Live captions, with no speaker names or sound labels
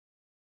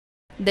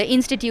The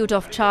Institute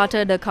of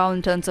Chartered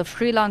Accountants of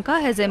Sri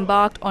Lanka has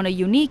embarked on a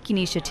unique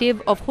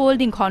initiative of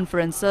holding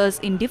conferences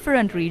in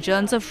different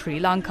regions of Sri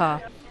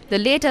Lanka. The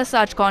latest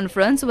such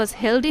conference was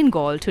held in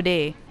Galle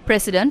today.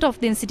 President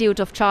of the Institute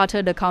of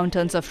Chartered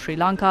Accountants of Sri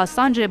Lanka,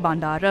 Sanjay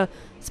Bandara,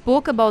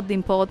 spoke about the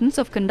importance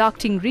of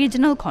conducting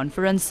regional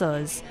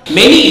conferences.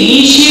 Many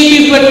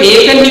initiatives were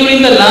taken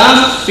during the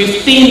last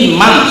 15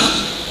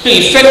 months to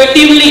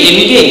effectively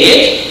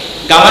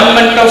engage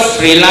government of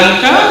Sri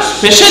Lanka,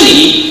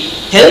 especially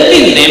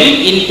helping them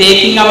in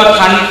taking our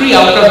country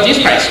out of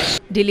this crisis.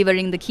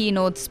 Delivering the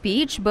keynote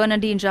speech,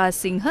 Bernardine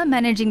Jayasinghe,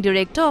 Managing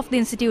Director of the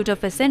Institute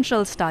of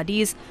Essential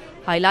Studies,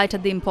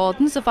 highlighted the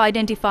importance of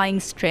identifying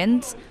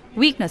strengths,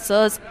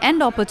 weaknesses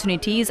and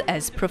opportunities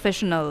as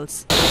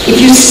professionals.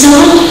 If you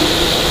start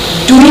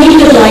doing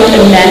the right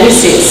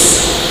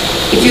analysis,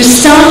 if you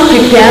start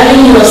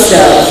preparing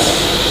yourself,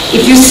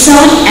 if you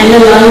start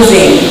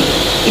analyzing,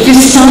 if you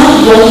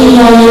start working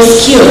on your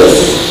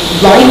skills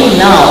right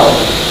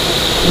now,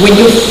 when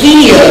you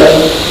feel,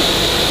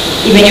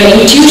 when your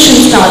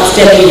intuition starts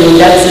telling you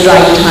that's the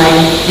right time,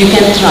 you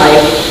can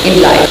thrive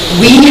in life.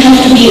 We have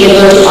to be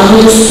able to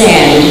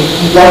understand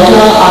what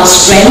are our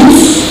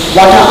strengths,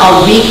 what are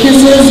our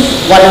weaknesses,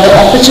 what are the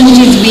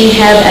opportunities we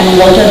have and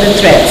what are the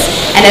threats.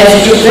 And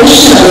as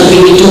professionals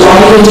we need to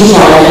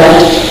identify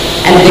that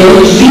and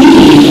then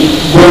really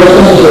work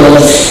on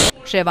those.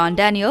 Shevan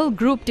Daniel,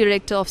 Group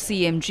Director of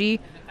CMG,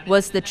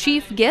 was the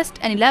chief guest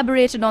and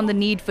elaborated on the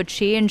need for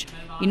change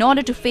in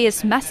order to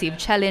face massive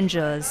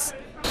challenges.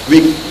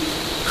 We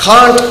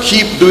can't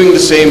keep doing the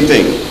same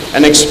thing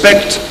and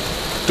expect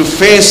to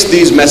face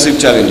these massive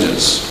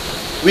challenges.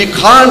 We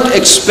can't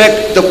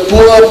expect the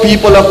poor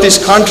people of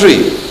this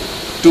country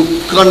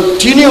to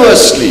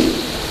continuously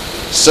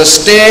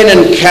sustain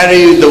and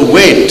carry the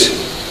weight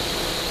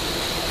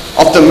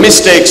of the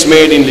mistakes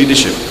made in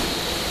leadership.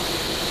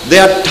 They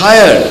are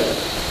tired.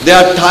 They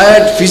are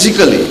tired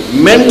physically,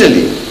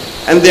 mentally,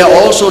 and they are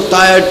also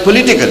tired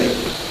politically.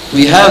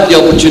 We have the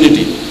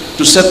opportunity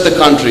to set the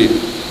country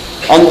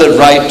on the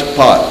right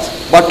path.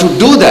 But to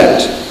do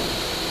that,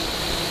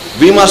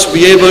 we must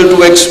be able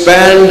to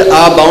expand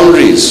our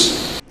boundaries.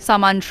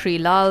 Saman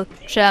Srilal,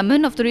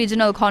 Chairman of the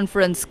Regional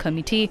Conference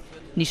Committee,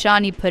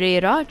 Nishani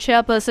Pereira,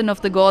 Chairperson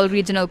of the Galle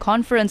Regional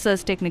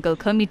Conferences Technical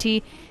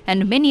Committee,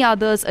 and many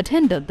others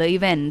attended the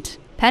event.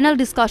 Panel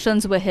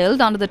discussions were held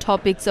under the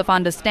topics of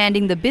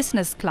understanding the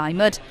business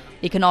climate,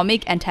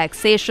 economic and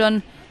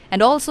taxation,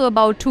 and also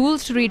about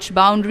tools to reach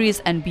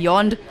boundaries and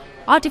beyond,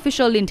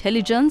 artificial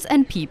intelligence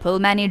and people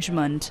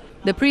management.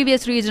 The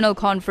previous regional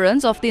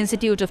conference of the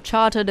Institute of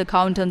Chartered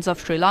Accountants of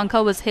Sri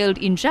Lanka was held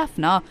in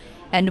Jaffna,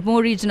 and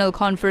more regional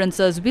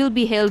conferences will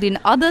be held in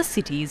other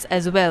cities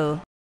as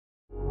well.